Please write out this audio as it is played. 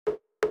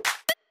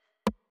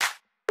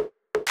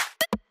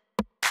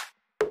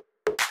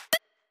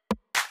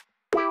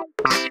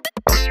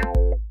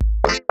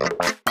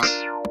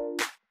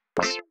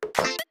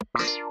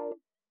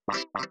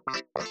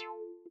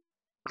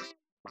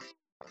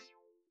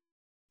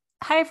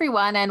Hi,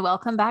 everyone, and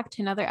welcome back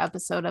to another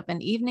episode of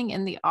An Evening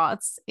in the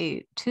Aughts,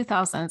 a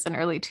 2000s and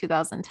early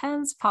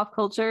 2010s pop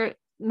culture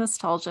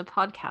nostalgia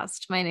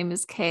podcast. My name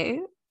is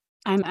Kay.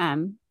 I'm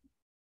M.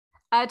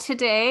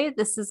 Today,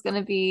 this is going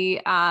to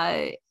be,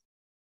 I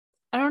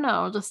don't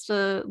know, just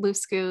a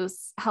loose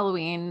goose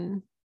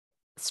Halloween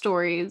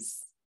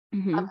stories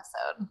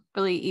episode.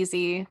 Really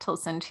easy to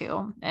listen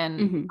to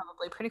and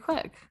probably pretty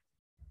quick.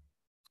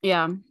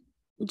 Yeah,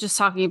 just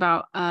talking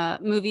about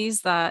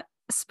movies that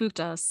spooked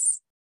us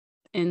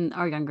in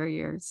our younger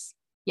years.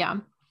 Yeah.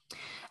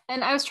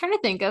 And I was trying to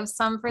think of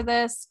some for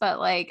this, but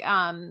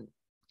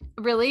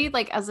really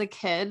like as a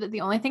kid,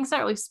 the only things that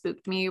really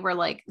spooked me were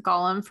like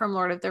Gollum from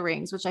Lord of the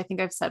Rings, which I think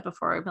I've said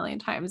before a million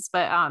times,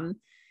 but and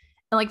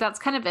like that's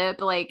kind of it.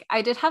 But like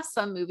I did have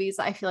some movies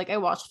that I feel like I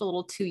watched a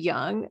little too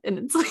young, and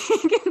it's like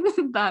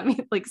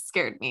that like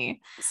scared me.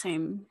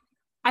 Same.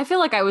 I feel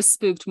like I was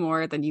spooked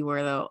more than you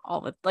were though.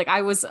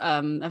 I was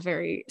a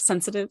very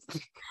sensitive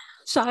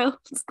child.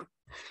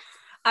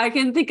 I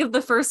can think of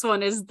the first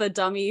one is the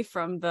dummy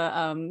from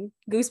the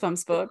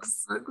Goosebumps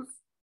books.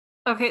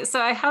 Okay, so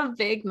I have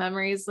vague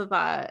memories of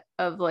that,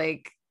 of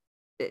like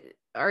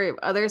our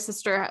other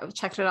sister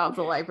checked it out of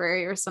the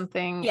library or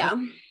something. Yeah.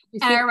 And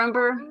I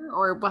remember,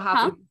 or what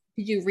happened? Huh?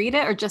 Did you read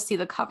it or just see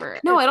the cover?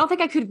 No, I don't think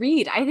I could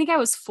read. I think I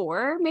was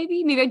 4,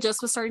 maybe I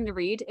just was starting to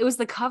read. It was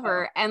the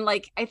cover. And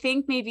like, I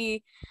think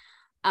maybe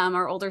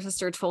our older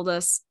sister told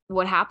us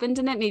what happened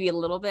in it, maybe a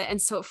little bit.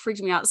 And so it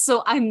freaked me out.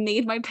 So I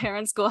made my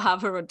parents go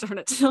have her return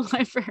it to the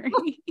library.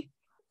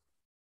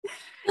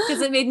 Because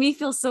it made me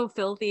feel so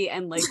filthy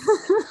and like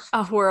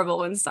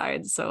horrible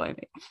inside. So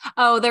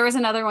there was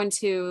another one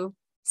too.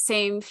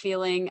 Same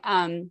feeling.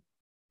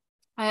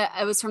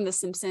 I was from The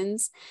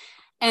Simpsons.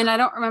 And I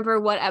don't remember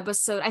what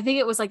episode. I think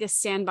it was like a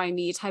Stand By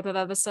Me type of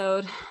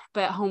episode.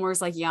 But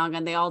Homer's like young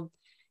and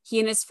he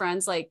and his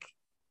friends like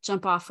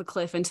jump off a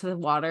cliff into the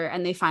water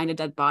and they find a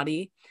dead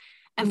body.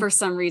 And for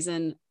some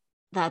reason,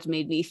 that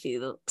made me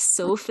feel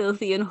so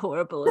filthy and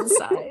horrible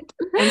inside.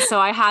 And so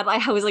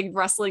I was like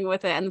wrestling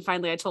with it. And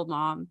finally I told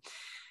Mom.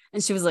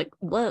 And she was like,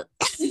 what?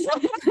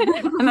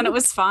 And then it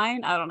was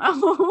fine. I don't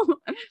know.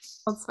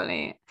 That's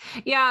funny.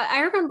 Yeah,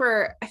 I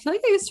remember, I feel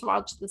like I used to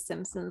watch The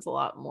Simpsons a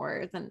lot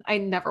more than, I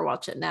never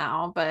watch it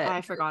now, but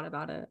I forgot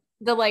about it.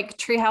 The like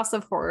Treehouse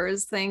of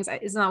Horrors things,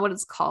 isn't that what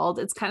it's called?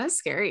 It's kind of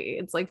scary.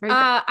 It's like very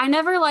I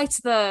never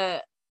liked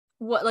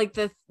what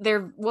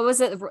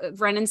was it,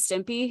 Ren and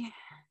Stimpy?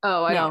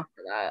 Oh, I don't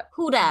remember that.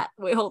 Who dat?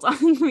 Wait, hold on.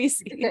 Let me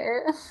see.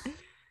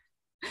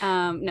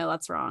 No,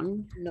 that's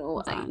wrong.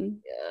 No,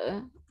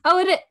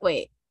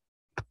 wait.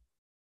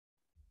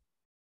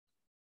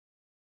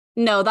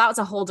 No, that was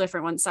a whole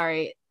different one.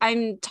 Sorry.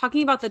 I'm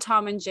talking about the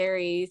Tom and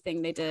Jerry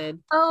thing they did.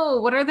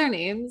 Oh, what are their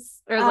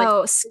names?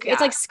 Or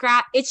it's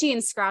like Itchy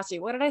and Scratchy.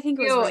 What did I think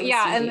it was?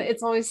 Yeah, and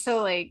it's always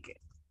so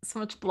so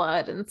much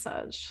blood and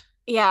such.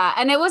 Yeah,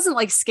 and it wasn't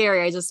like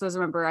scary. I just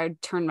remember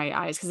I'd turn my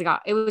eyes because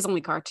it was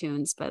only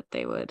cartoons, but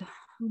they would.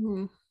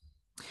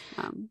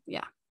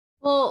 Yeah.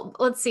 Well,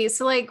 let's see.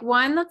 So like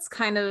one that's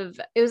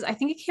I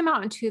think it came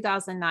out in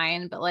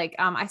 2009, but like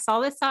I saw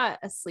this at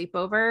a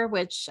sleepover,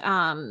 which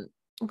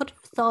what are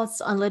your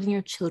thoughts on letting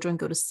your children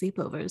go to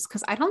sleepovers?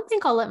 Because I don't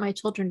think I'll let my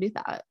children do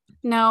that.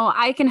 No,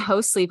 I can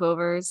host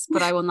sleepovers,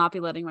 but I will not be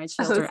letting my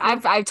children.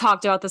 I've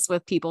talked about this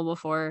with people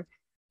before.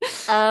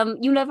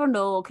 You never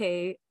know,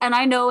 okay? And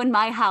I know in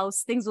my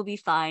house things will be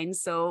fine.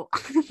 So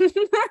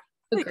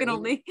I can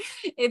only,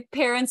 if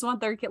parents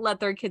want let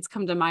their kids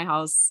come to my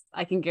house,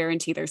 I can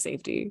guarantee their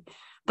safety.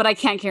 But I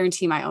can't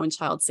guarantee my own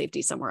child's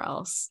safety somewhere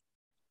else.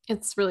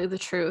 It's really the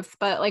truth.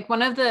 But like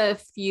one of the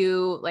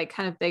few like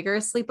kind of bigger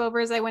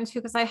sleepovers I went to,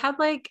 because I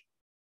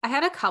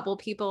had a couple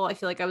people I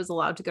feel like I was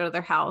allowed to go to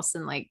their house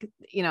and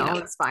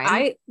it's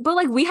fine. But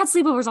like we had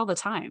sleepovers all the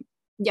time.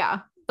 Yeah.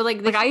 But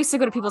like I used to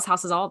go to people's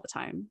houses all the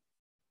time.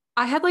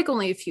 I had like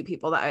only a few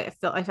people that I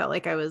felt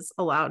like I was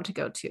allowed to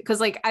go to,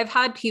 because like I've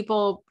had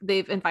people,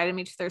 they've invited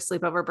me to their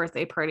sleepover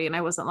birthday party and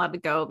I wasn't allowed to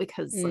go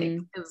because like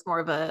it was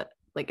more of a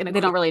they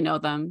don't really know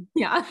them.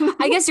 Yeah.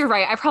 I guess you're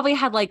right. I probably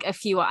had like a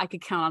few I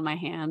could count on my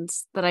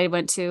hands that I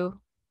went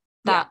to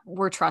that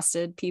were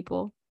trusted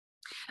people.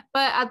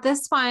 But at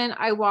this one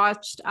I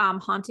watched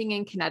Haunting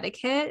in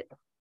Connecticut,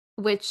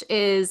 which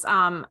is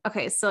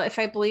okay, so if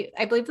I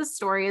believe the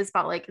story is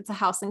about like it's a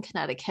house in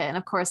Connecticut, and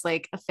of course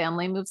like a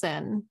family moves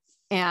in,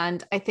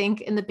 and I think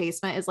in the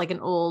basement is like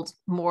an old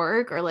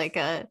morgue or like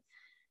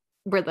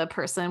where the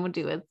person would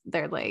do it,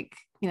 they're like,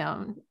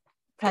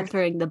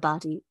 preparing the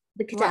body.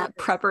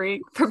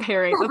 Preparing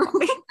the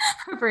body.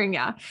 Preparing,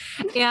 yeah.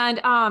 And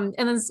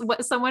then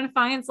someone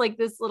finds like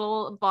this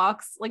little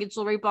box, like a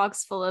jewelry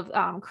box full of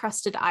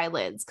crusted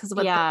eyelids, because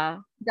the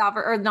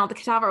cadaver, or not the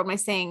cadaver, what am I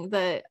saying?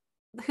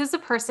 Who's the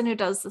person who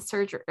does the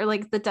surgery, or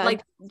like the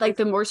dead, like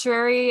the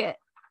mortuary.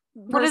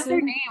 What is their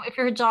name if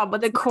you're a job?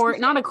 But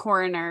not a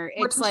coroner.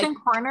 It's like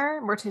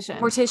mortician.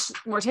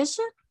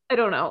 I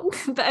don't know.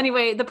 But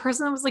anyway, the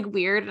person was like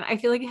weird, and I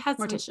feel like it had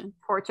some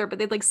torture, but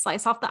they'd like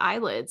slice off the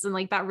eyelids, and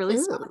like that really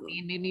spooked me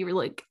and made me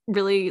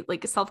really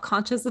like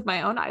self-conscious of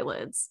my own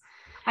eyelids.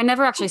 I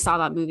never actually saw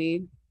that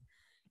movie.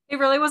 It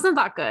really wasn't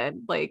that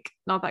good. Like,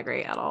 not that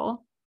great at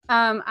all.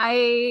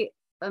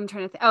 I'm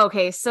trying to think. Oh,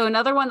 okay, so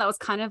another one that was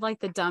kind of like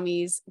the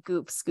dummies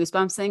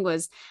goosebumps thing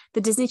was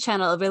the Disney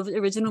Channel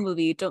original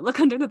movie Don't Look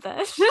Under the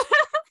Bed.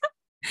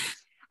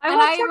 I And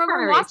watched I that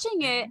remember first.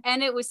 watching it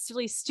and it was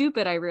really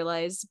stupid, I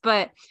realized,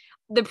 but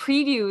the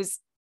previews,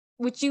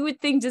 which you would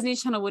think Disney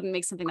Channel wouldn't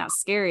make something that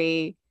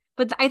scary,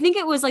 but I think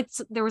it was like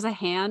there was a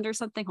hand or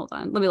something. Hold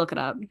on, let me look it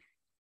up.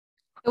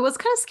 It was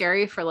kind of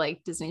scary for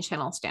like Disney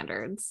Channel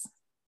standards.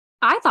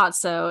 I thought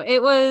so.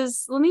 It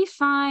was, let me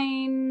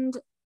find,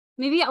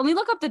 maybe let me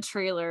look up the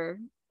trailer.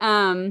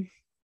 I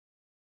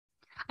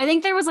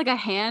think there was like a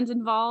hand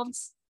involved.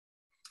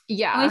 And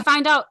we Yeah.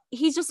 find out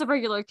he's just a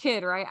regular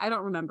kid, right? I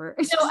don't remember.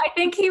 No, I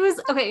think he was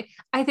okay.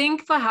 I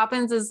think what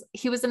happens is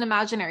he was an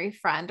imaginary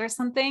friend or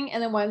something.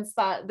 And then once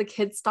that the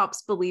kid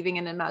stops believing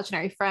in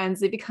imaginary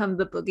friends, they become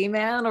the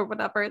boogeyman or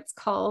whatever it's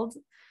called.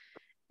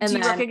 And Do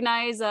you then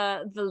recognize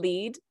the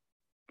lead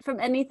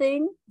from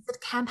anything? is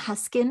it Cam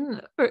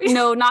Heskin?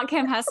 No, not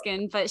Kim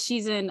Heskin, but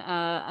she's in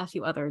a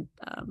few other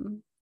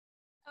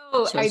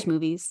Oh, children's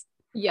movies.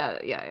 yeah.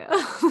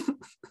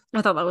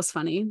 I thought that was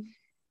funny.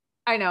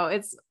 I know.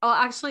 I'll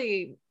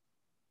actually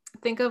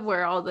think of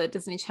where all the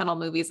Disney Channel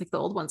movies, like the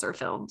old ones, are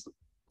filmed.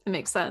 It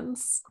makes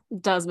sense.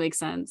 It does make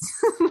sense.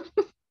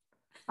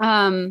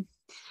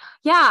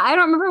 Yeah, I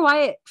don't remember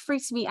why it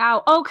freaked me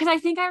out. Oh, because I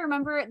think I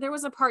remember there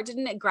was a part,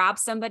 didn't it grab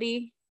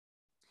somebody?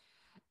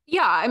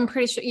 Yeah, I'm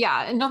pretty sure.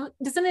 Yeah. And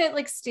doesn't it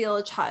like steal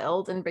a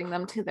child and bring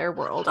them to their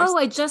world? Oh,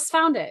 I just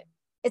found it.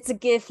 It's a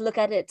GIF. Look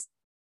at it.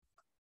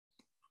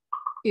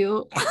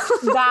 Ew.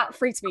 That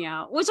freaked me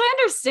out, which I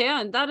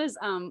understand. That is,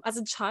 as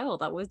a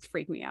child, that would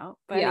freak me out.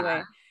 But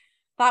anyway,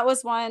 that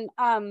was one.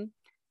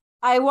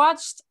 I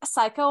watched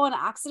Psycho on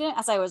accident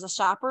as I was a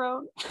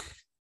chaperone.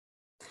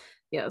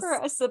 Yes. For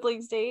a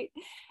siblings date.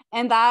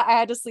 And that I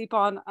had to sleep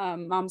on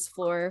mom's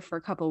floor for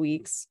a couple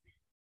weeks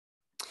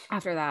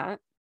after that.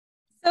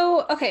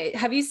 So, okay,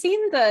 have you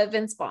seen the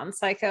Vince Vaughn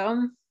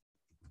Psycho?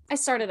 I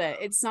started it.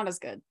 It's not as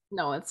good.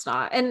 No, it's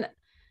not. And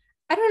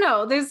I don't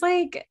know. There's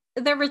like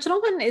the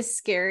original one is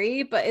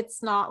scary, but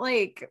it's not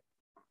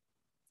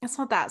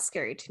that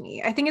scary to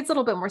me. I think it's a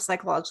little bit more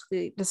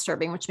psychologically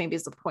disturbing, which maybe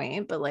is the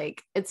point, but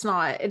like it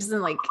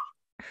doesn't like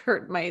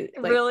hurt my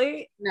like,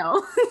 really.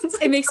 No.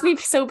 It makes me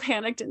so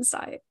panicked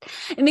inside.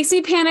 It makes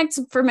me panicked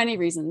for many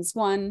reasons.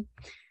 One,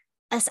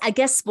 I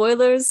guess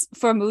spoilers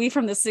for a movie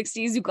from the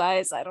 60s, you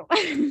guys, I don't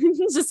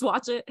just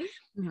watch it.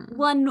 Mm-hmm.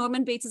 One,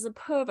 Norman Bates is a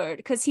pervert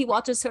because he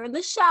watches her in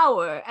the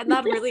shower, and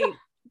that really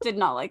did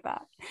not like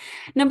that.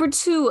 Number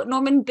two,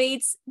 Norman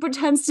Bates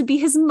pretends to be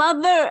his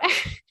mother.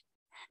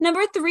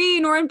 Number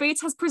three, Norman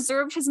Bates has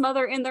preserved his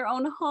mother in their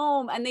own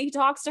home, and he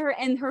talks to her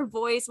in her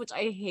voice, which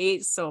I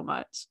hate so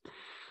much.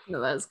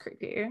 No, that's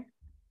creepy.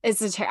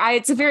 It's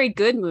a very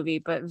good movie,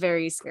 but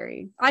very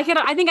scary. I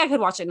think I could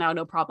watch it now,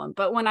 no problem.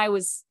 But when I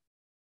was,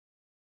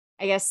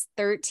 I guess,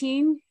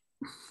 13,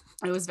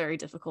 it was very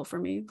difficult for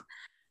me.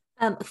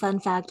 Fun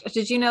fact.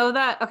 Did you know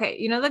that? Okay,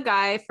 you know the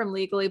guy from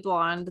Legally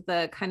Blonde,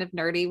 the kind of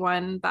nerdy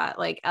one that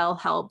like Elle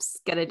helps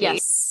get a date?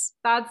 Yes.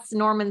 That's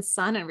Norman's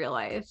son in real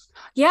life.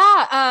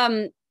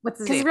 Yeah.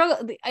 What's his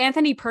name?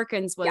 Anthony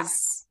Perkins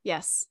was,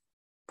 yes.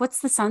 What's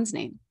the son's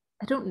name?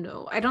 I don't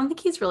know. I don't think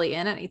he's really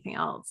in anything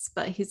else,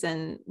 but he's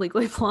in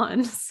Legally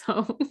Blonde.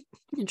 So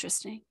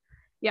interesting.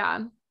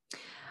 Yeah.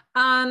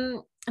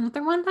 Another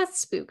one that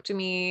spooked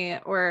me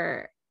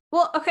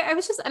okay,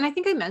 and I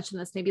think I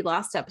mentioned this maybe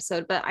last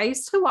episode, but I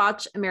used to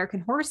watch American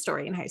Horror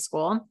Story in high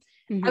school.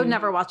 Mm-hmm. I would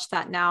never watch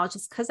that now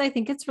just because I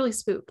think it's really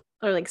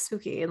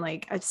spooky and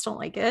like I just don't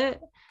like it.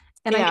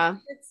 And yeah,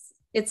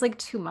 it's like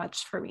too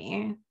much for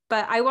me.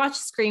 But I watched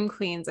Scream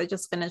Queens. I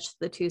just finished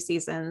the 2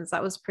 seasons.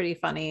 That was pretty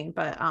funny.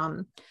 But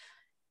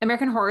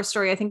American Horror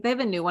Story, I think they have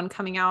a new one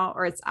coming out,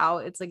 or it's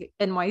out. It's like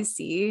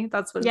NYC.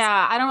 That's what.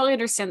 Yeah, I don't really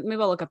understand.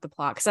 Maybe I'll look up the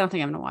plot because I don't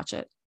think I'm gonna watch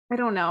it. I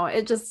don't know.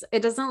 It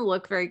doesn't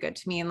look very good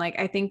to me. And like,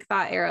 I think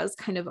that era is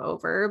kind of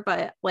over,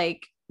 but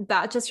like,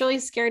 that just really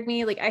scared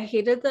me. Like, I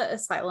hated the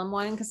asylum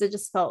one because it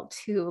just felt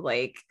too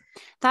like.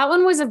 That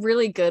one was a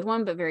really good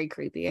one, but very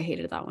creepy. I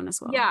hated that one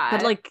as well. Yeah.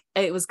 But like,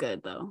 it was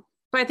good though.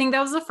 But I think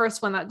that was the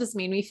first one that just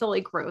made me feel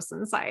like gross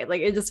inside. Like,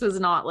 it just was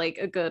not like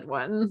a good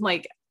one.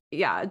 Like,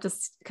 yeah,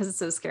 just because it's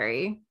so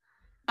scary.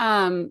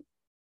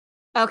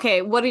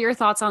 Okay. What are your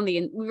thoughts on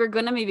we were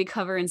going to maybe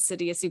cover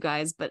Insidious, you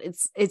guys, but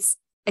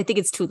I think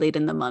it's too late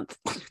in the month.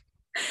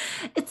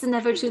 It's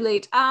never too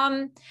late.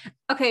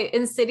 Okay,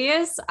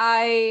 Insidious,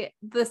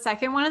 the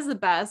second one is the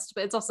best,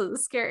 but it's also the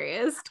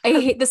scariest. I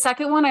hate the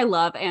second one. I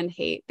love and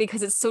hate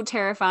because it's so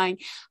terrifying,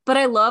 but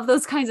I love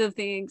those kinds of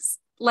things.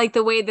 Like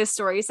the way this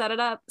story set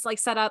up.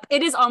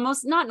 It is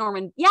almost not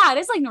Norman. Yeah, it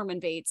is like Norman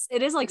Bates.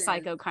 It is like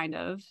Psycho kind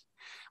of,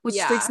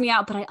 which freaks me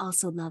out, but I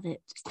also love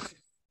it.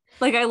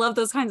 Like, I love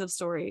those kinds of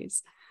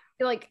stories.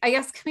 Like, I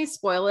guess, can we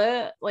spoil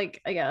it?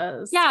 Like, I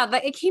guess. Yeah,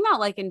 but it came out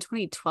like in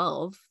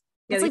 2012.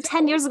 It's like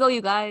 10 years ago,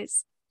 you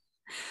guys.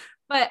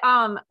 But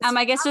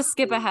I guess just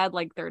skip ahead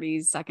like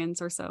 30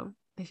 seconds or so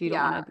if you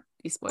don't want to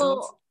be spoiled.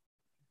 Well,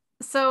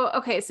 So,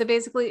 okay, so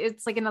basically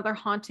it's like another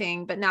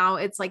haunting, but now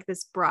it's like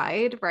this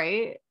bride,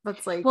 right?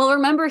 That's like, Well,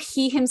 remember,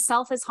 he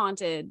himself is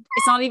haunted.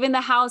 It's not even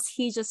the house.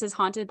 He just is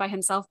haunted by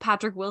himself.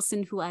 Patrick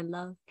Wilson, who I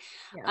love.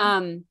 yeah.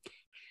 Um,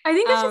 I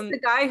think it's just um, the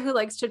guy who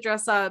likes to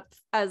dress up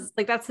as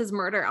like that's his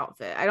murder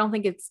outfit. I don't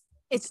think it's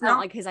not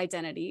like his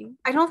identity.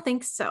 I don't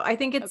think so. I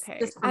think it's Okay.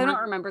 just I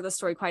don't remember the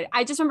story quite.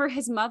 I just remember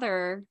his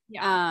mother,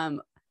 yeah.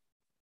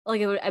 like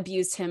it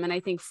abused him and I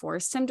think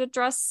forced him to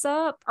dress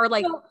up or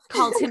like So-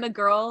 called him a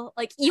girl.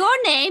 Like, your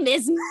name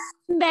is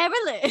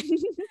Marilyn.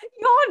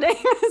 Your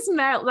name is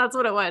Mel. That's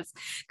what it was.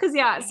 Cause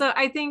yeah, so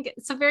I think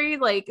it's a very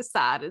like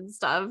sad and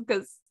stuff.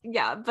 Cause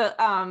yeah, but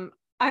I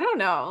don't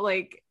know.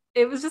 Like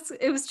it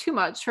was too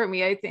much for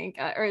me, I think.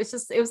 Or it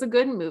was a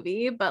good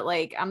movie, but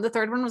like the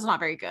third one was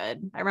not very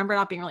good. I remember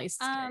not being really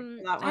scared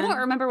for that I one. don't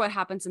remember what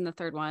happens in the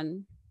third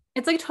one.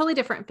 It's like a totally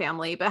different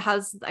family, but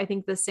has I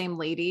think the same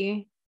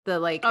lady. The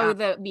like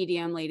The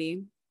medium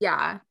lady.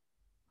 yeah.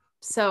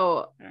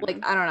 So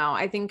like I don't know.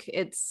 I think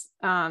it's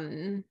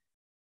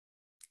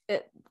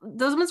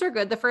those ones were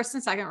good. The first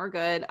and second were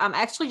good. I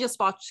actually just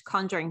watched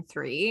Conjuring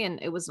 3 and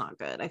it was not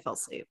good. I fell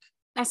asleep.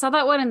 I saw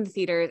that one in the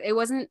theater. It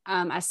wasn't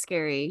as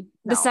scary.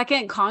 No. The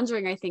second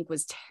Conjuring, I think,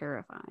 was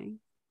terrifying.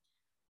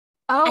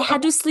 Oh, I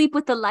had to sleep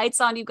with the lights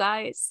on, you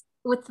guys.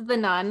 with the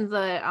nun,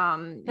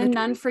 the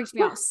nun freaked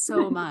me out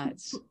so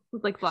much.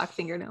 With like black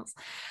fingernails.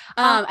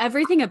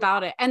 Everything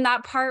about it. And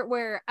that part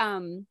where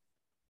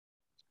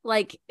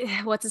like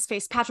what's his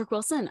face? Patrick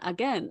Wilson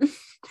again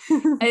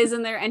is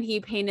in there and he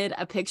painted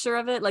a picture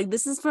of it. Like,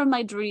 this is from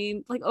my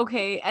dream. Like,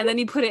 okay. And then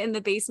he put it in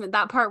the basement.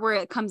 That part where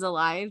it comes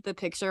alive, the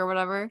picture or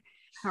whatever.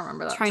 I don't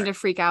remember that. Trying to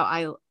freak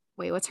out.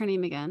 Wait, what's her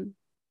name again?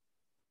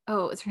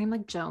 Oh, is her name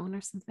like Joan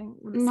or something?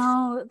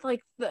 No,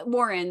 like the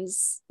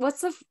Warrens. What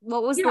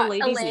was the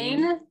lady's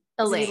name?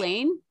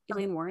 Elaine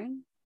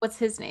Warren. What's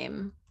his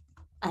name?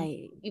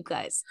 You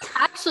guys.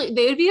 Actually,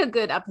 they would be a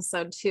good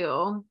episode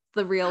too.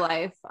 The real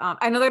life.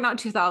 I know they're not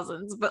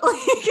 2000s, but like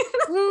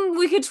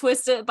we could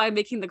twist it by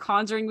making the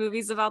Conjuring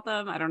movies about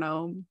them. I don't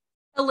know.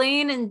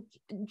 Elaine and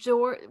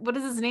George. What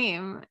is his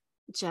name?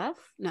 Jeff?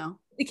 No,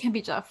 it can't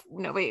be Jeff.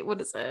 No, wait.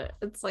 What is it?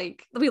 It's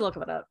like, let me look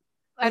it up.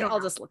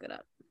 I'll just look it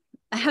up.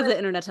 I have the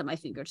internet at my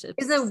fingertips.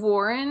 Is it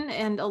Warren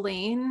and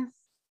Elaine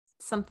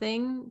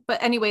something?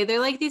 But anyway, they're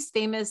like these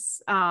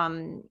famous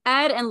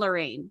Ed and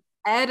Lorraine.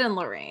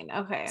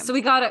 Okay. So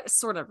we got it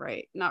sort of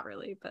right. Not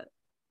really, but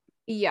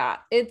yeah,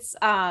 it's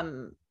I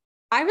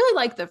really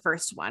like the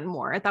first one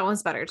more. That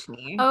one's better to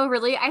me. Oh,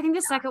 really? I think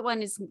the second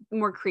one is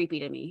more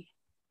creepy to me.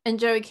 And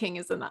Joey King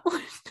is in that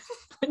one.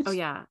 Oh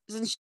yeah.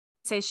 Doesn't she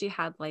say she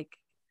had like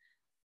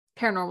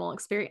paranormal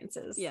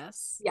experiences?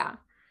 Yes. Yeah.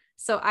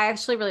 So I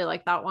actually really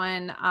like that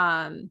one.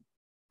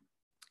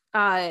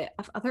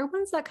 Other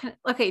ones that kind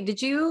of okay,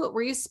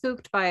 were you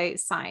spooked by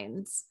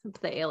Signs of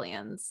the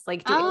aliens?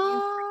 Like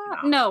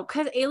no,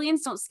 because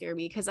aliens don't scare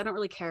me because I don't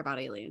really care about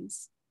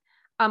aliens.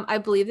 I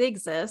believe they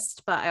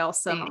exist, but I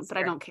also but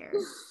I don't care.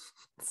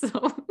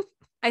 So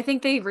I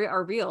think they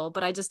are real,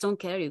 but I just don't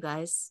care, you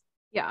guys.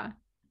 Yeah.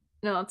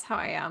 No, that's how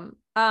I am.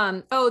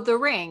 The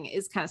Ring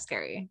is kind of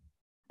scary.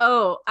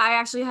 Oh, I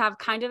actually have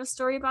kind of a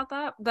story about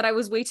that, but I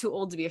was way too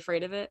old to be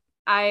afraid of it.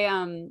 I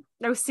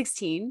was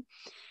 16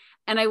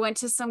 and I went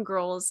to some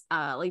girl's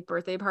like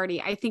birthday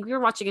party. I think we were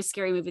watching a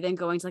scary movie, then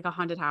going to like a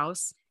haunted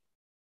house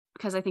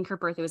because I think her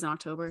birthday was in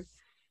October.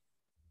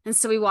 And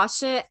so we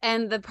watched it,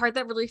 and the part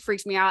that really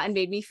freaked me out and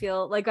made me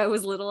feel like I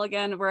was little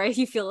again, where I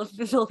feel a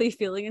filthy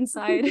feeling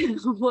inside,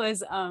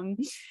 was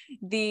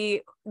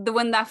the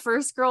when that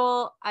first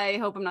girl, I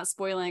hope I'm not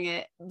spoiling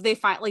it, they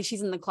find like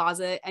she's in the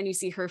closet and you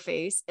see her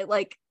face. It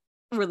like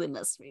really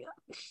messed me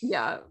up.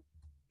 Yeah.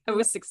 I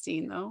was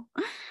 16 though.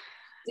 Do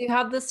you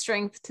have the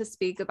strength to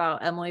speak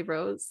about Emily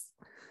Rose?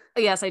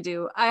 Yes, I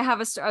do. I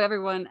have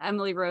everyone,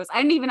 Emily Rose.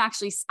 I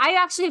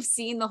actually have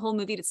seen the whole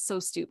movie. It's so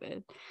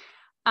stupid.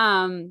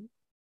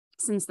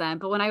 Since then,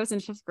 but when I was in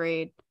 5th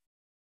grade,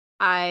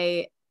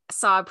 I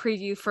saw a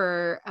preview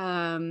for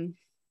The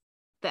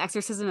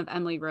Exorcism of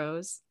Emily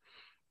Rose,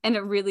 and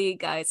it really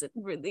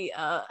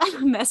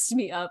messed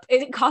me up.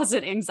 It caused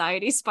an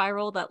anxiety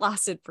spiral that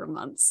lasted for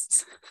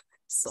months.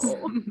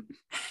 So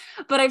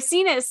but I've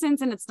seen it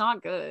since and it's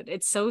not good.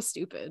 It's so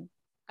stupid.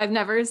 I've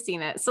never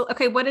seen it. So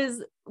okay, what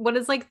is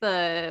like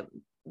the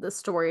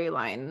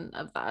storyline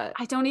of that?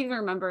 I don't even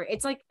remember.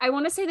 It's like I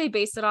want to say they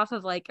based it off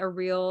of like a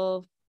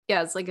real.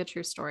 Yeah, it's like a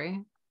true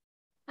story.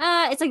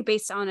 It's like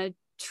based on a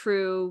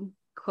true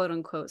quote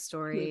unquote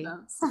story.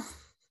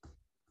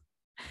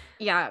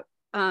 Yeah.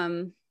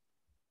 I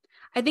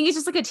think it's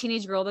just like a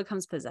teenage girl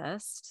becomes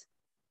possessed.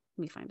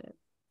 Let me find it.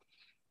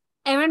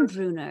 Aaron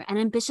Bruner, an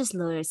ambitious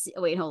lawyer.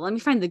 Wait, hold on. Let me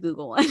find the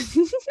Google one.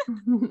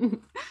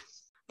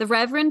 The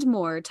Reverend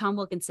Moore, Tom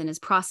Wilkinson, is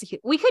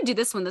prosecuted. We could do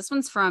this one. This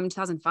one's from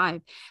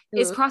 2005.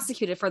 Is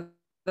prosecuted for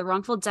the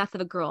wrongful death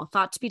of a girl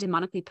thought to be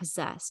demonically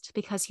possessed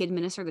because he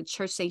administered the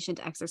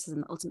church-sanctioned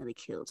exorcism that ultimately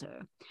killed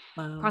her.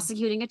 Wow.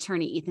 Prosecuting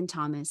attorney Ethan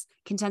Thomas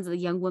contends that the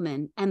young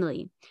woman,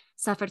 Emily,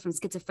 suffered from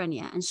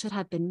schizophrenia and should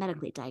have been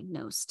medically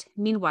diagnosed.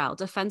 Meanwhile,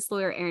 defense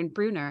lawyer Aaron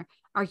Bruner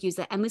argues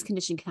that Emily's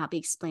condition cannot be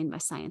explained by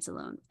science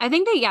alone. I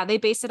think they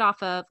based it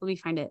off of, let me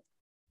find it,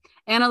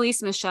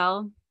 Annalise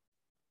Michel.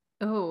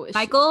 Oh,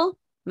 Michael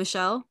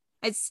Michelle.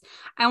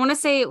 I want to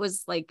say it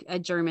was like a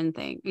German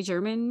thing.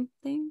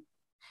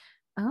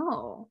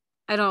 Oh,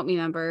 I don't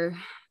remember,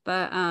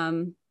 but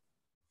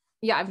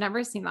yeah, I've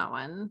never seen that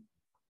one.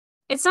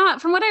 it's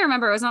not, from what I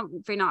remember, it was not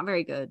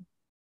very good.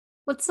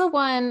 What's the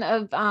one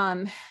of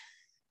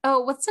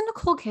oh, what's the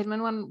Nicole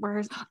Kidman one where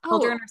her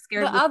children are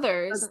scared? The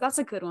Others. That's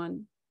a good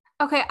one.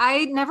 Okay,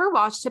 I never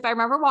watched it, but I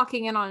remember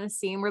walking in on a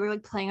scene where they're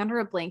like playing under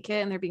a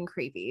blanket and they're being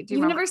creepy. Do you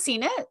You've remember? never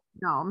seen it?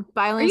 No.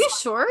 Are you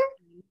sure?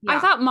 Yeah. I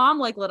thought mom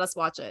like let us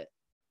watch it.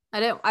 I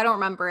don't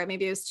remember it.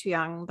 Maybe I was too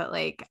young, but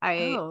like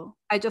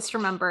I just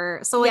remember.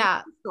 So like, Yeah.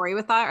 what's the story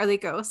with that? Are they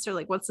ghosts or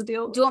like what's the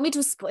deal? Do you want me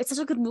to spoil? It's such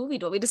a good movie.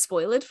 Do you want me to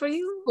spoil it for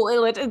you?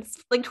 Spoil it.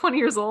 It's like 20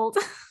 years old.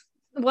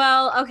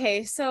 Well,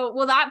 okay.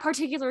 So, that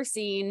particular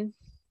scene,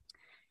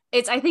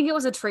 I think it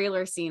was a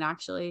trailer scene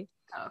actually.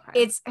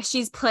 Okay.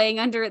 She's playing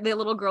under, the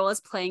little girl is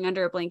playing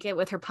under a blanket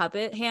with her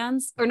puppet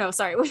hands, or no,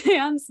 sorry, with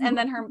hands. And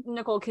then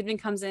Nicole Kidman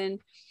comes in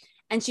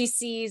and she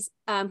sees,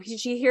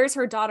 she hears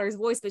her daughter's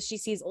voice, but she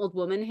sees old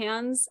woman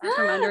hands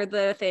from under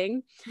the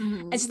thing.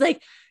 Mm-hmm. And she's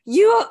like,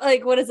 you,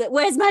 like, what is it?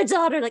 Where's my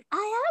daughter? Like, I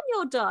am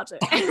your daughter.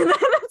 And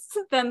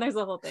then there's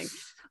a whole thing.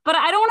 But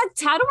I don't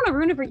want to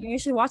ruin it for you. You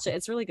should watch it.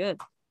 It's really good.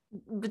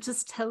 But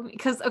just tell me,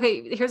 because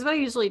okay, here's what I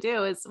usually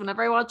do is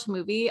whenever I watch a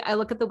movie, I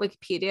look at the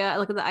Wikipedia, I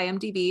look at the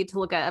IMDb to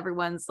look at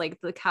everyone's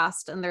like the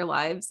cast and their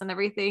lives and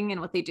everything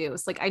and what they do.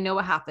 It's like I know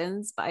what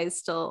happens, but I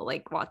still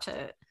like watch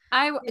it.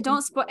 I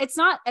don't spoil. It's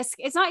not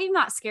even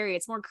that scary.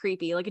 It's more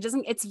creepy. Like it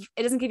doesn't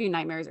give you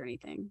nightmares or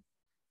anything.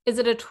 Is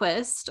it a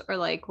twist or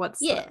like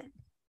what's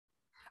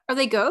are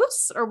they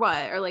ghosts or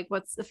what? Or like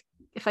what's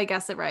if I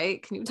guess it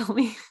right, can you tell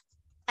me?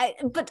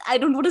 But I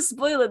don't want to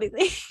spoil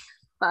anything.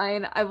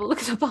 Fine, I will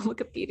look it up on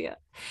Wikipedia.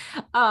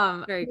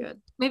 Very good.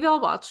 Maybe I'll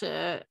watch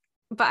it.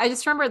 But I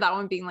just remember that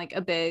one being like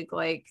a big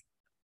like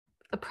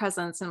a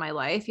presence in my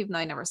life, even though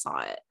I never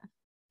saw it.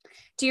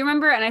 Do you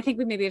remember, and I think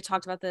we maybe have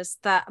talked about this,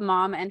 that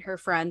mom and her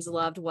friends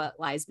loved What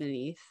Lies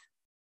Beneath?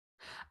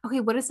 Okay,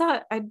 what is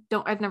that?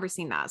 I've never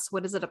seen that. So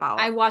what is it about?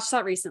 I watched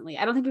that recently.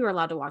 I don't think we were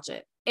allowed to watch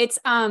it. It's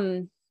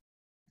should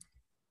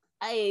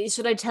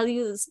I tell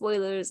you the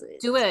spoilers?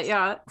 Do it,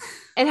 yeah.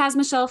 It has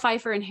Michelle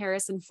Pfeiffer and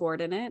Harrison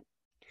Ford in it.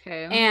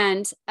 Okay.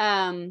 And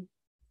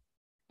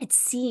it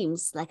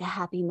seems like a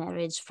happy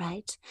marriage,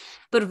 right?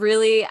 But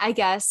really, I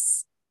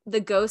guess the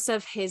ghost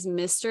of his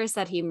mistress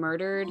that he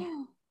murdered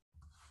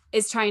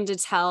is trying to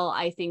tell,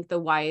 I think, the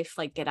wife,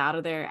 like, get out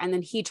of there. And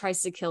then he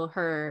tries to kill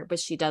her, but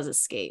she does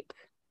escape.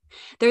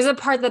 There's a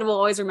part that we'll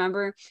always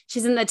remember.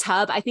 She's in the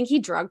tub. I think he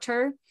drugged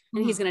her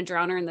and he's going to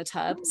drown her in the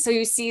tub. So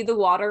you see the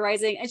water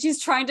rising and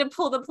she's trying to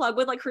pull the plug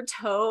with like her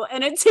toe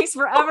and it takes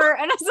forever.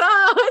 And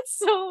it's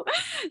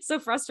so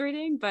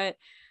frustrating. But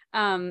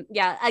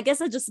yeah, I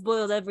guess I just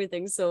spoiled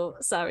everything. So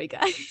sorry,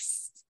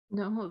 guys.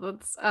 No,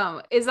 that's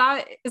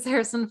is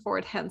Harrison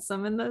Ford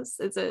handsome in this?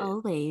 Is it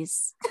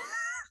always?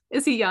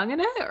 Is he young in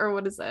it or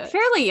what is it?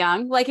 Fairly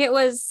young. Like it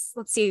was,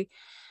 let's see,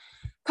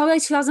 probably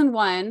like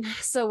 2001.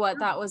 So what,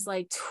 that was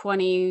like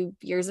 20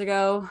 years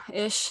ago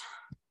ish.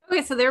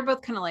 Okay, so they were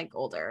both kind of like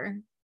older.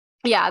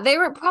 Yeah, they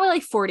were probably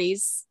like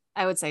 40s.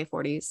 I would say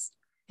 40s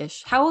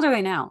ish. How old are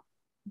they now?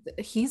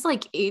 He's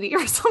like 80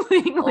 or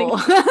something.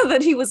 Like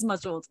that he was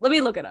much old. Let me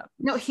look it up.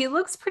 No, he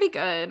looks pretty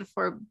good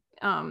for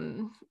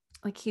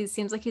like he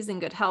seems like he's in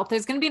good health.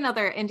 There's gonna be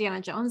another Indiana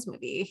Jones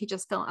movie. He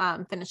just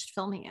finished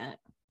filming it.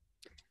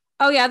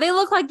 Oh yeah, they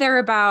look like they're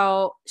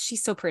about,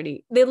 she's so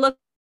pretty. They look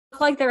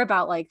like they're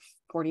about like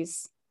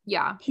 40s.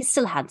 Yeah. He's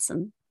still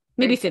handsome.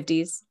 Maybe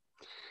 50s.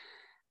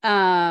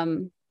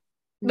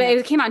 But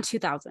it came out in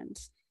 2000.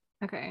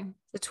 Okay.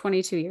 So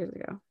 22 years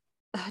ago.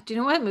 Do you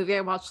know what movie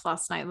I watched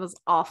last night? It was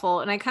awful.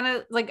 And I kind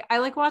of like, I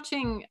like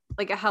watching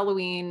like a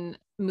Halloween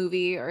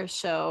movie or a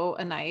show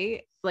a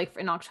night, like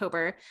in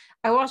October.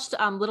 I watched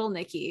Little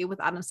Nicky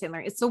with Adam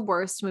Sandler. It's the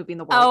worst movie in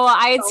the world. Oh,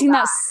 I had seen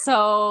that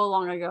so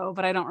long ago,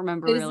 but I don't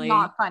remember really. It's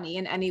not funny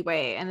in any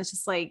way. And it's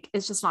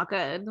just not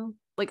good.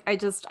 Like I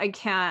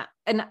can't.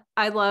 And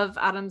I love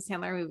Adam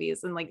Sandler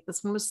movies. And like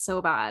this one was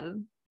so bad.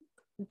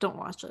 Don't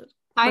watch it.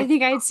 I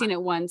think I had seen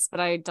it once, but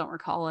I don't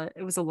recall it.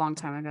 It was a long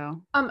time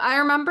ago. I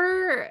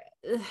remember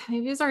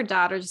maybe it was our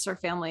dad or just our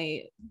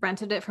family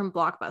rented it from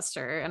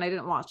Blockbuster and I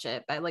didn't watch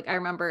it, but like I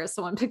remember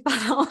someone picked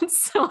that out.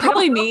 So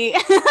probably me. I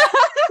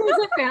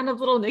was a fan of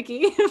Little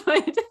Nicky, but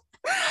I feel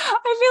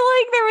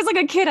like there was like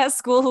a kid at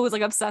school who was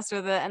like obsessed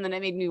with it and then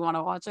it made me want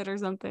to watch it or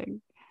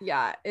something.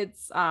 Yeah,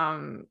 it's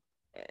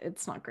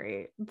not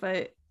great,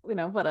 but you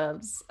know,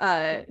 whatevs.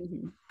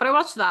 But I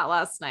watched that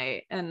last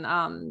night and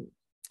I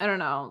don't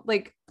know,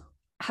 like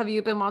have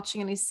you been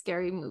watching any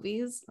scary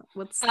movies?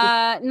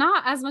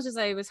 Not as much as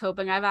I was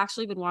hoping. I've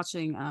actually been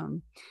watching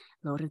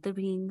Lord of the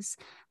Rings.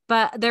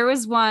 But there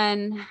was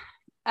one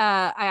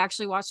I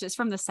actually watched this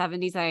from the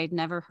 70s I had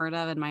never heard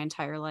of in my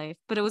entire life,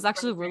 but it was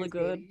actually really Rosemary's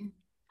good. Baby.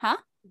 Huh?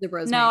 The No,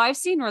 Rosemary. I've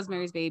seen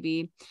Rosemary's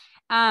Baby.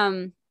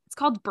 It's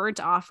called Burnt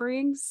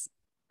Offerings.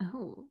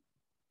 Oh,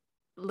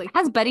 It like,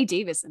 has Betty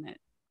Davis in it,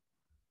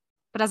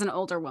 but as an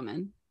older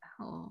woman.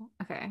 oh,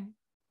 okay.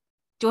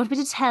 Do you want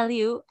me to tell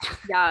you?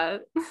 Yeah.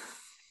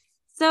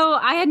 So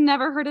I had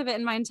never heard of it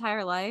in my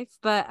entire life,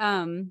 but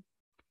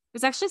it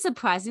was actually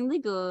surprisingly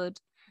good.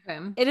 Okay.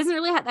 It isn't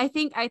really I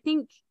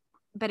think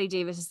Betty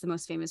Davis is the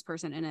most famous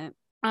person in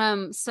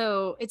it.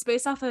 So it's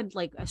based off of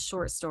like a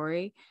short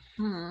story.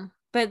 Hmm.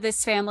 But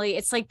this family,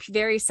 it's like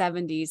very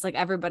 70s, like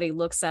everybody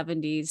looks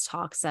 70s,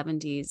 talks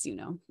 70s, you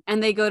know.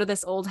 And they go to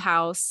this old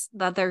house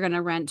that they're going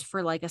to rent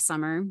for like a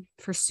summer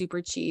for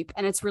super cheap.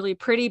 And it's really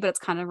pretty, but it's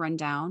kind of run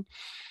down.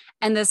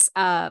 And this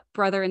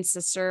brother and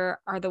sister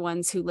are the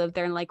ones who live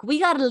there and like,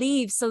 we got to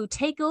leave. So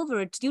take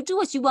over. You do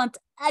what you want.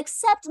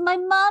 Except my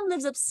mom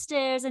lives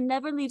upstairs and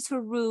never leaves her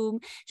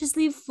room. Just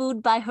leave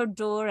food by her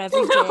door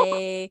every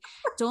day.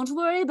 Don't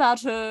worry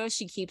about her.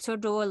 She keeps her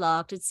door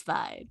locked. It's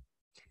fine.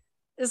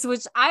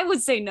 Which I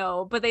would say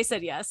no, but they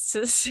said yes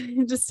to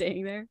just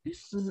staying there.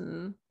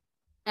 Mm-hmm.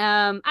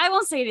 I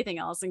won't say anything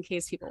else in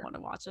case people want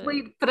to watch it.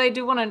 Wait, but I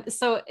do want to.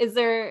 So, is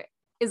the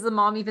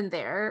mom even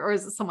there, or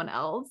is it someone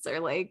else,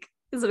 or like,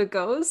 is it a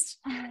ghost?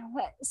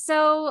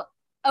 So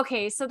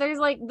okay, so there's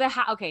like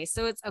okay,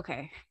 so it's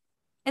okay.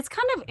 It's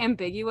kind of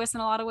ambiguous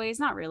in a lot of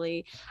ways. Not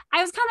really.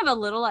 I was kind of a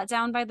little let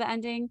down by the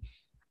ending.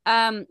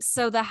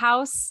 So the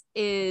house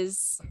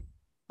is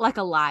like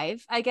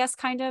alive, I guess,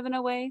 kind of in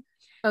a way.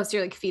 Oh, so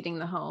you're like feeding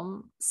the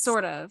home.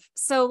 Sort of.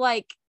 So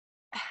like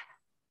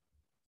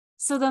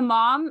so the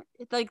mom,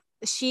 like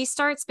she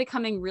starts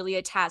becoming really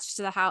attached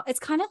to the house. It's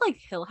kind of like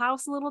Hill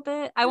House a little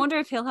bit. I wonder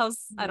if Hill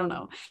House, I don't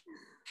know.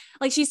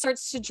 Like she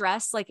starts to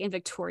dress like in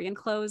Victorian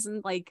clothes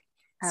and like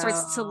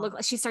starts to look Oh.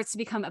 like she starts to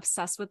become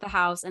obsessed with the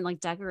house and like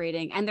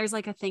decorating. And there's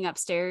like a thing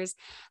upstairs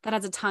that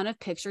has a ton of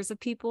pictures of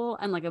people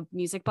and like a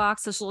music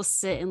box. So she'll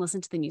just sit and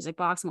listen to the music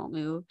box and won't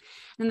move.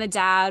 And the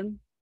dad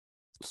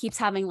keeps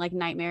having like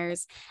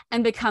nightmares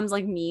and becomes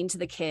like mean to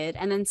the kid.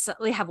 And then so,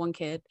 they have one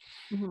kid.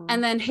 Mm-hmm.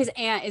 And then his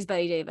aunt is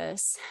Betty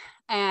Davis.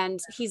 And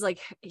she's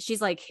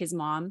like his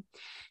mom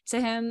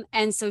to him.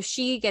 And so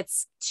she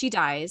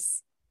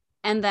dies.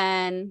 And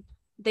then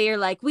they are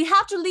like, we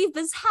have to leave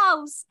this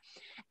house.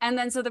 And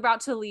then so they're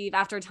about to leave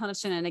after a ton of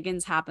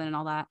shenanigans happen and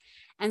all that.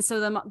 And so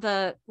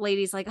the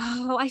lady's like,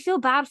 oh, I feel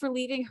bad for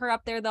leaving her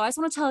up there though. I just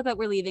want to tell her that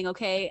we're leaving,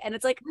 okay? And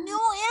it's like, no,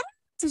 Aunt.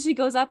 So she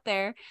goes up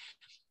there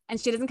and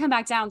she doesn't come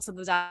back down. So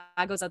the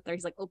dad goes up there.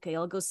 He's like, okay,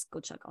 I'll go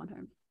check on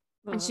her.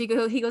 And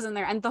he goes in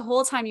there, and the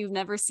whole time you've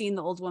never seen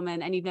the old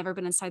woman and you've never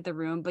been inside the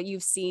room, but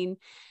you've seen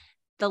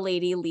the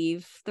lady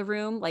leave the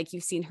room, like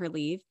you've seen her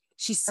leave.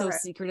 She's so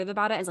secretive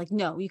about it. It's like,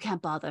 no, you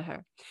can't bother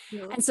her.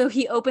 Yeah. And so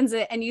he opens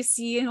it and you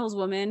see an old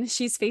woman.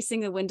 She's facing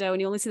the window and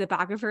you only see the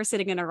back of her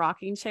sitting in a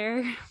rocking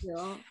chair.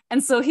 Yeah.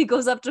 And so he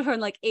goes up to her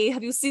and like, hey,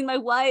 have you seen my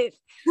wife?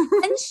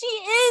 And she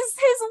is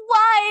his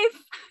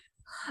wife.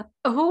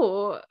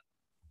 Oh.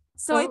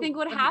 So I think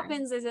what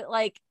happens is it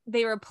like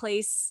they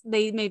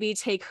maybe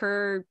take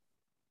her,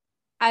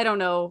 I don't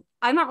know.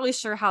 I'm not really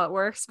sure how it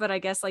works, but I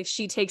guess like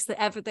she takes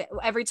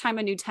every time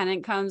a new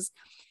tenant comes,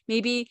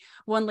 maybe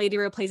one lady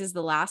replaces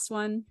the last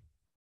one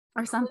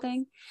or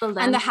something.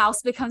 And the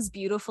house becomes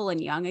beautiful and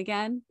young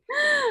again.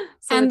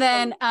 So and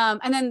then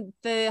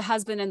the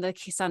husband and the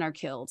son are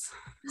killed.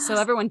 So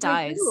everyone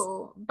dies.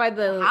 By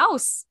the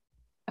house.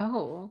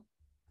 Oh.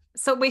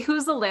 So wait,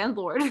 who's the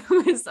landlord?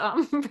 Who is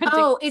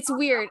Oh, it's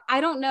weird.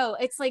 I don't know.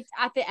 It's like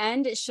at the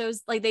end it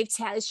shows like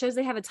it shows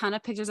they have a ton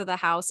of pictures of the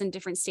house in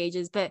different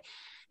stages, but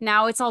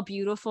now it's all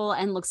beautiful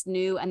and looks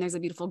new, and there's a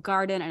beautiful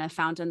garden and a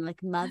fountain.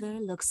 Like, mother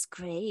looks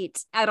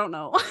great. I don't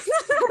know.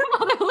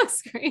 Mother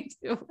looks great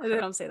too. I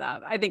don't say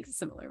that. I think it's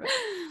similar, but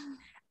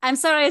I'm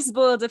sorry I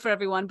spoiled it for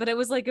everyone, but it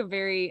was like a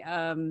very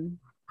I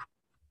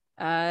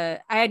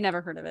had never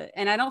heard of it,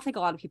 and I don't think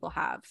a lot of people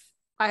have.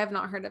 I have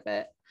not heard of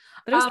it,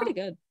 but it was pretty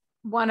good.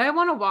 One I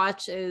want to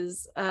watch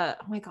is oh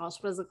my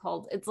gosh, what is it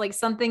called? It's like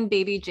something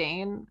Baby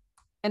Jane.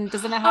 And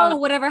doesn't it have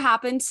whatever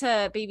happened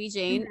to Baby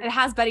Jane? It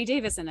has Betty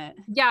Davis in it.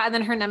 Yeah, and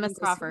then her nemesis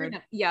Crawford.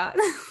 Yeah.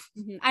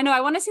 I know,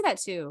 I want to see that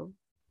too.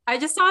 I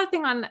just saw a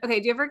thing on do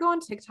you ever go on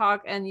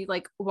TikTok and you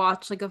like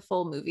watch like a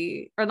full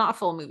movie, or not a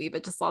full movie,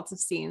 but just lots of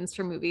scenes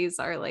for movies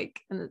are like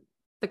in the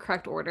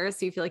correct order,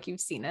 so you feel like you've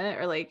seen it,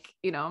 or like,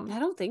 you know? I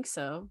don't think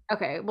so.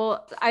 Okay,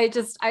 well,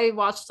 I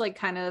watched like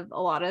kind of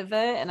a lot of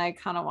it, and I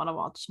kind of want to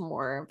watch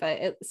more, but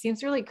it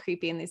seems really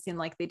creepy, and they seem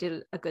like they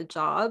did a good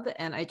job,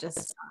 and I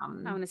just I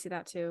want to see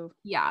that too.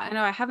 Yeah, I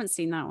know, I haven't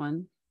seen that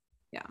one.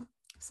 Yeah,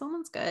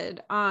 someone's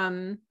good.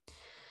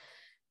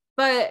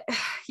 But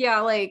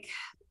yeah, like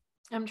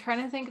I'm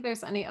trying to think if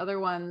there's any other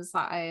ones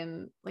that I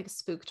am like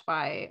spooked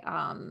by.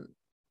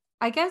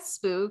 I guess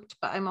spooked,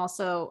 but I'm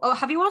also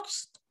have you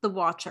watched The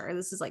Watcher?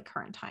 This is like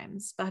current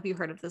times, but have you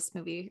heard of this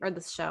movie or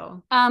this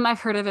show? I've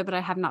heard of it, but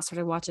I have not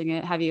started watching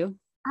it. Have you?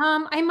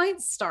 I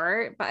might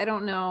start, but I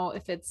don't know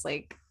if it's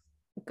like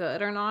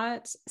good or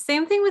not.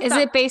 Same thing with Is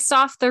that. it based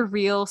off the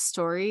real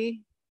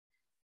story?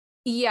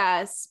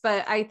 Yes,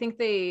 but I think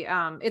they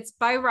it's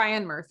by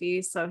Ryan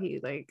Murphy, so he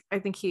like I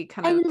think he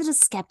kind I'm of a little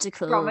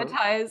skeptical.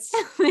 dramatized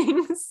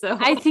things. So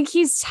I think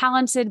he's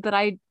talented, but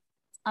I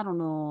don't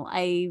know.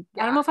 I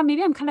don't know if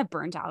I'm kind of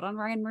burnt out on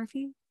Ryan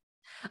Murphy.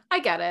 I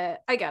get it.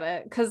 I get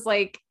it. Cause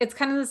like it's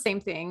kind of the same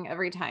thing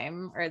every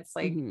time, or it's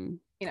like, Mm-hmm.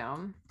 you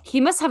know.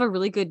 He must have a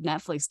really good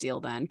Netflix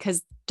deal then,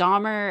 because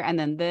Dahmer and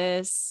then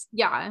this.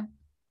 Yeah.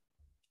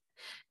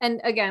 And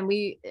again,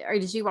 or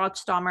did you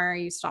watch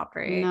Dahmer? You stopped,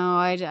 right? No,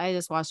 I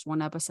just watched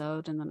one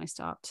episode and then I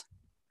stopped.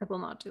 I will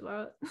not do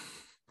that.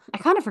 I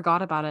kind of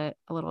forgot about it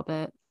a little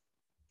bit.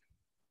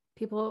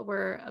 People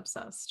were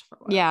obsessed for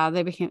what? Yeah,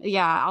 they became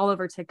all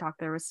over TikTok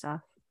there was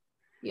stuff.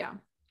 Yeah.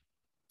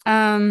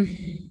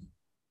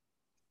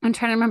 I'm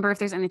trying to remember if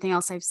there's anything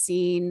else I've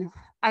seen.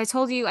 I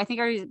told you, I think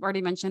I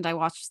already mentioned I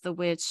watched The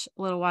Witch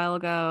a little while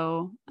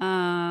ago.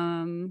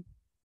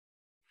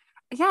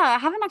 Yeah, I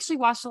haven't actually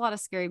watched a lot of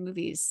scary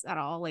movies at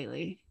all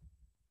lately.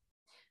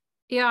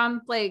 Yeah,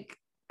 I'm like,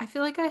 I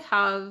feel like I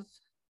have,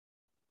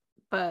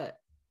 but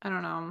I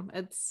don't know.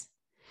 It's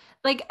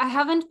like I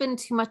haven't been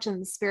too much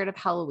in the spirit of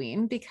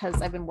Halloween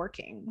because I've been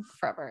working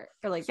forever.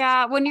 Or like,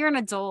 Yeah, when you're an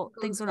adult,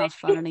 things are not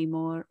fun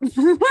anymore. it's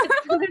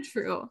kind of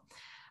true.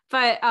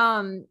 But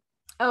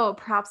oh,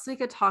 perhaps we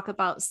could talk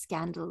about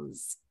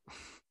scandals.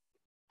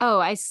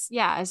 Oh,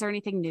 yeah. Is there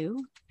anything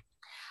new?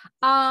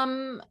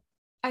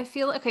 I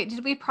feel okay.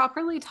 Did we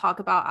properly talk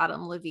about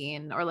Adam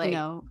Levine or like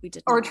No, we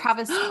did or not.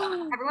 Travis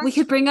Scott? We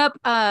could bring up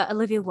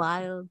Olivia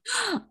Wilde.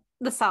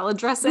 The salad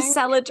dressing. The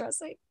salad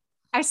dressing.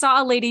 I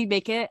saw a lady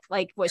make it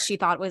like what she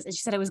thought was, and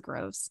she said it was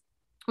gross.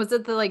 Was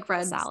it the like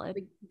red salad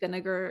like,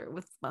 vinegar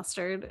with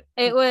mustard?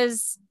 It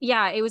was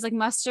like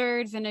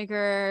mustard,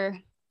 vinegar,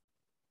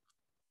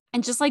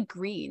 and just like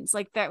greens.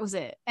 Like that was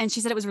it. And she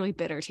said it was really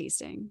bitter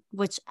tasting,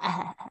 which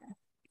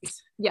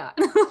yeah.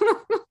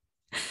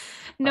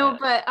 No,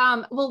 but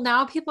well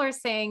now people are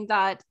saying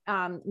that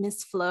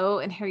Miss Flo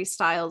and Harry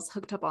Styles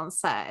hooked up on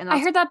set, and I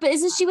heard that, but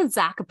isn't she with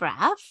Zach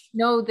Braff?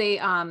 No, they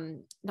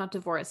not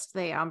divorced.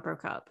 They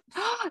broke up.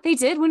 They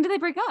did? When did they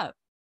break up?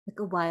 Like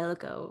a while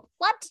ago.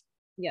 What?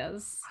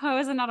 Yes. How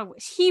is it not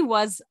he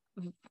was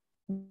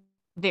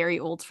very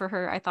old for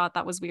her. I thought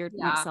that was weird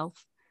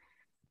myself.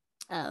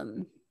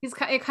 He's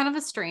kind of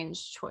a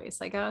strange choice,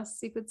 I guess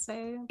you could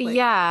say. Like,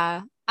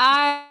 yeah.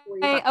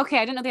 Okay,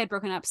 I didn't know they had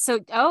broken up. So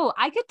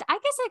I guess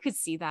I could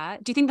see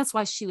that. Do you think that's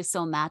why she was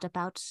so mad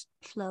about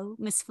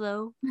Miss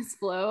Flo?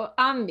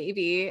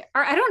 Maybe.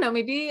 Or I don't know,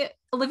 maybe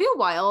Olivia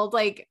Wilde,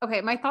 like, okay,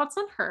 my thoughts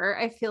on her.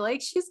 I feel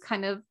like she's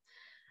kind of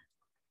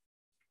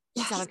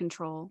she's out of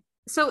control.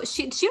 So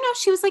do you know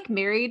she was like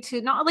married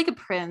to not like a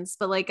prince,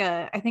 but like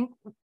I think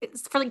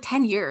it's for like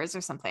 10 years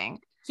or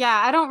something.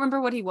 Yeah, I don't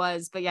remember what he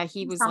was, but yeah,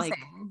 he was something.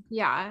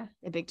 Like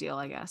a big deal,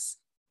 I guess.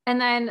 And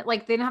then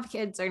like they didn't have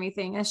kids or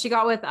anything, and she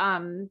got with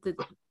the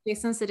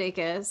Jason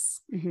Sudeikis,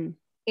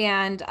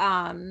 and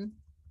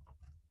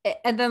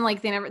then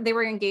like they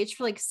were engaged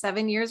for like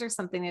 7 years or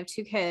something. They have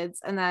 2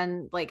 kids, and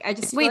then like I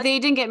just wait, they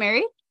didn't get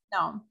married?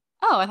 No.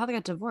 Oh, I thought they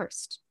got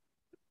divorced.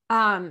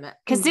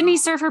 Because didn't he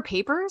serve her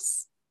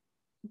papers?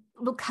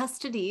 Well,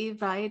 custody,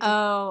 right?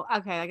 Oh,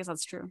 okay. I guess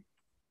that's true.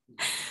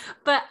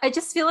 But I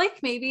just feel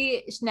like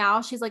maybe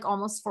now she's like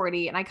almost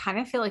 40, and I kind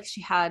of feel like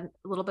she had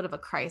a little bit of a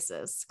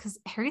crisis because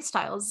Harry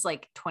Styles is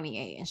like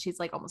 28 and she's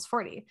like almost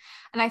 40,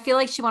 and I feel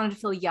like she wanted to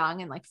feel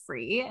young and like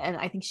free, and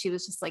I think she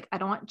was just like, I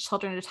don't want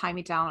children to tie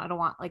me down. I don't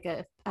want like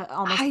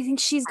almost. I think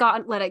she's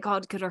let it go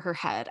to her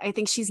head. I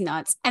think she's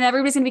nuts, and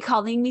everybody's gonna be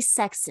calling me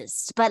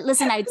sexist. But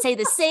listen, I'd say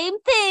the same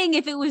thing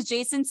if it was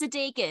Jason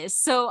Sudeikis.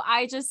 So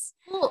I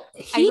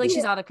feel like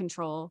she's out of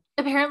control.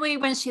 Apparently,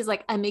 when she's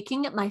like, I'm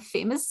making my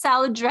famous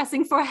salad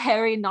dressing for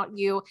Harry, not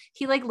you,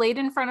 he like laid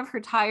in front of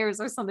her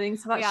tires or something.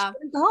 So that she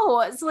didn't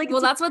go. So like,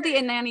 well, that's what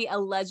the nanny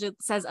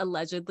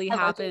allegedly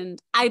happened.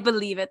 I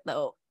believe it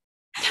though.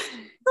 So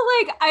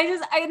like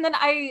and then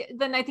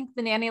I think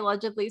the nanny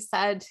allegedly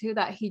said too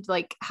that he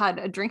like had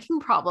a drinking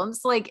problem.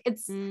 So like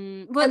it's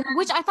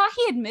which I thought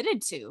he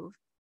admitted to.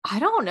 I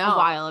don't know. A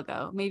while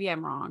ago. Maybe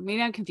I'm wrong.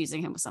 Maybe I'm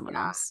confusing him with someone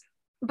else.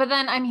 But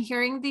then I'm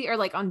hearing or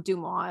like on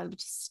Dumois,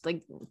 which is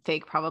like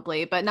fake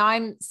probably, but now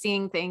I'm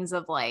seeing things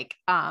of like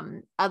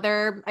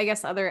other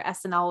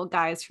SNL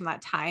guys from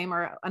that time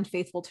are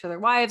unfaithful to their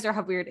wives or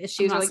have weird issues.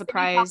 I'm not or like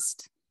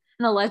surprised.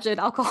 An alleged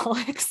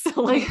alcoholics.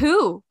 So, like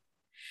who?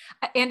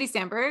 Andy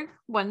Samberg.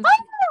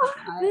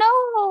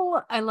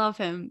 No, I love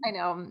him. I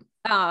know.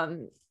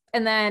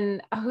 And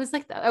then who's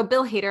like that? Oh,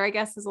 Bill Hader, I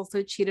guess, has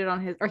also cheated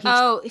on his.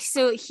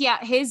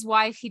 His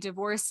wife he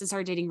divorced and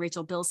started dating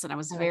Rachel Bilson. I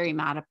was very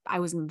mad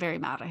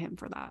at him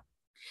for that.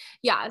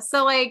 Yeah,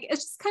 so like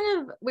it's just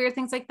kind of weird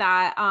things like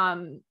that.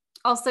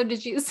 Also,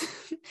 did you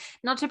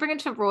not to bring it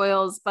to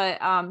royals, but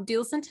do you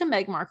listen to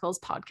Meg Markle's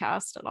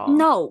podcast at all?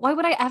 No, why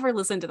would I ever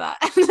listen to that?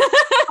 I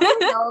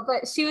don't know,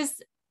 but she was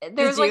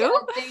there's Did like you?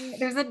 a thing,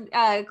 there's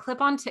a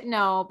clip on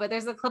no, but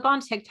there's a clip on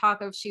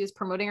TikTok of she was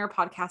promoting her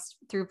podcast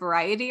through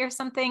Variety or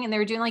something, and they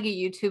were doing like a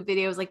YouTube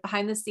video, it was like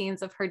behind the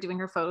scenes of her doing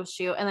her photo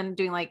shoot and then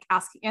doing like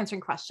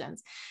answering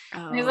questions.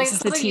 And there's Oh, like is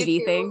this the TV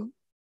YouTube. thing?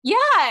 Yeah,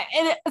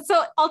 and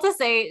so I'll just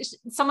say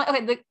someone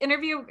okay, the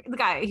interview the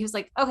guy he was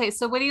like, okay,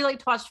 so what do you like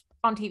to watch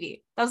on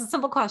TV? That was a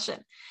simple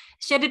question.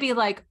 She had to be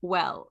like,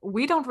 well,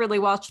 we don't really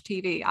watch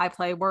TV. I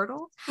play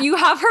Wordle. You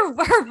have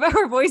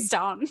her voice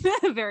down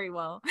very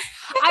well.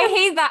 I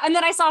hate that. And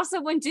then I saw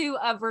someone do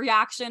a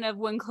reaction of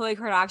when Khloe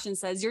Kardashian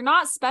says, "You're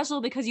not special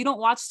because you don't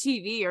watch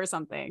TV" or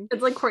something.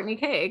 It's like Courtney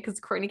K,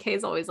 because Courtney K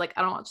is always like,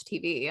 I don't watch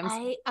TV.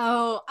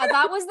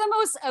 That was the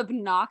most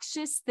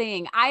obnoxious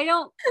thing. I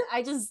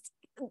just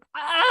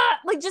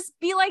like just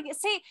be like,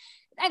 say,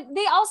 and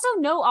they also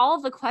know all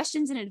of the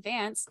questions in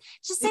advance.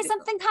 Just say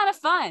something kind of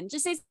fun.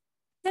 Just say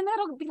something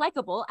that'll be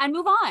likable and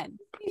move on.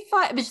 Be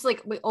fun. But she's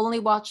like, we only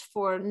watch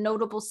for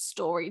notable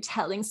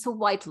storytelling. So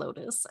White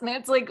Lotus. And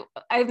it's like,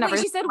 I've never.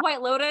 She said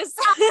White Lotus.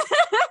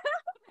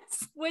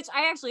 Which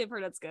I actually have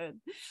heard that's good.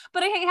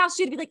 But I hate how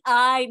she'd be like,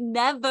 I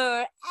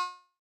never.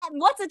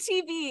 What's a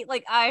TV?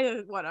 Like,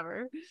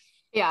 whatever.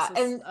 Yeah.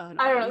 And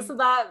I don't know. So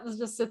that was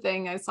just a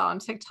thing I saw on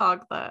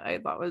TikTok that I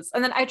thought was,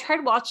 and then I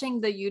tried watching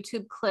the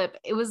YouTube clip.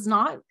 It was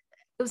not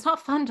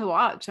fun to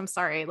watch. I'm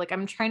sorry. Like,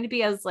 I'm trying to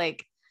be as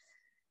like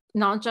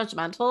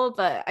non-judgmental,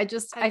 but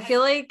I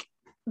feel like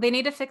they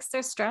need to fix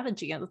their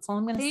strategy. And that's all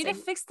I'm going to say. They need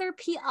to fix their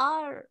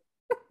PR.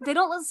 They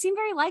don't seem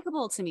very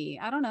likable to me.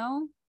 I don't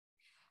know.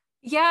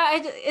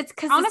 Yeah, it's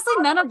because honestly,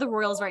 none of the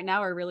royals right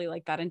now are really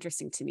like that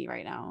interesting to me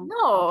right now.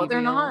 No,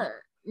 they're not.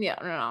 Yeah,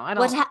 no, I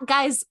don't.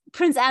 Guys,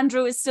 Prince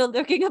Andrew is still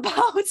lurking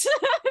about.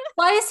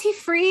 Why is he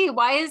free?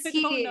 Why is he?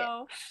 I don't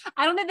know.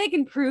 I don't think they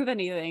can prove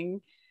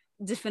anything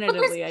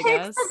definitively. I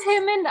guess of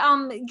him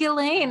and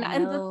Ghislaine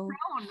in the throne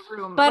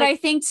room. But I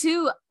think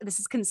too,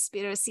 this is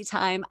conspiracy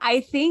time.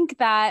 I think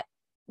that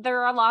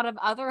there are a lot of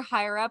other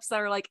higher ups that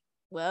are like,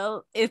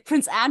 well, if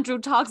Prince Andrew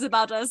talks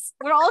about us,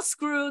 we're all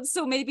screwed.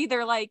 So maybe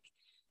they're like,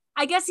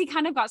 I guess he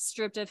kind of got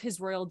stripped of his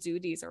royal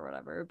duties or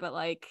whatever, but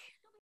like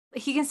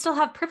he can still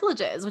have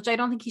privileges, which I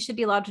don't think he should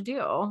be allowed to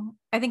do.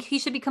 I think he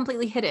should be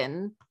completely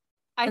hidden.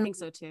 I think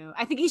so too.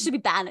 I think he should be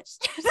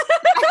banished. I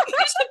think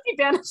he should be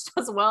banished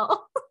as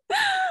well.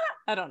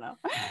 I don't know.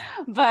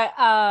 But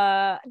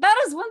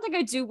that is one thing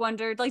I do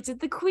wonder. Like, did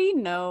the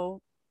queen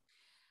know?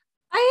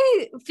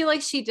 I feel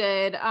like she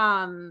did.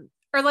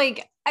 Or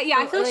like, yeah,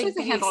 I feel like she was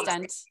a handle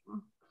extent.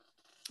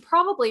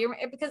 Probably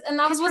because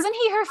wasn't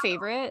he her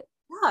favorite?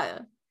 Yeah.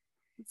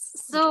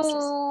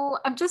 So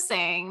I'm just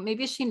saying,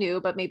 maybe she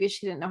knew, but maybe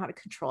she didn't know how to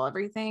control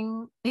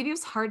everything. Maybe it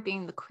was hard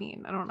being the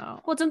queen. I don't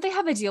know. Well, don't they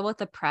have a deal with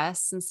the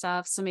press and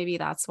stuff? So maybe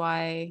that's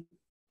why.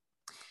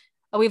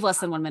 Oh, we have less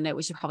than 1 minute.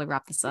 We should probably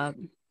wrap this up.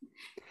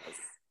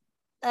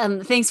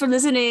 Thanks for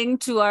listening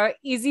to our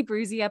easy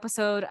breezy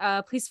episode.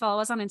 Please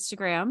follow us on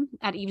Instagram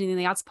at Evening in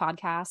the Yachts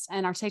Podcast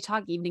and our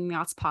TikTok Evening in the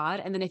Yachts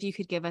Pod. And then if you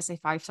could give us a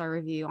 5-star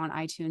review on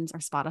iTunes or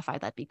Spotify,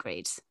 that'd be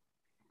great.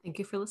 Thank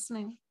you for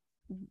listening.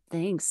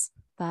 Thanks.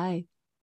 Bye.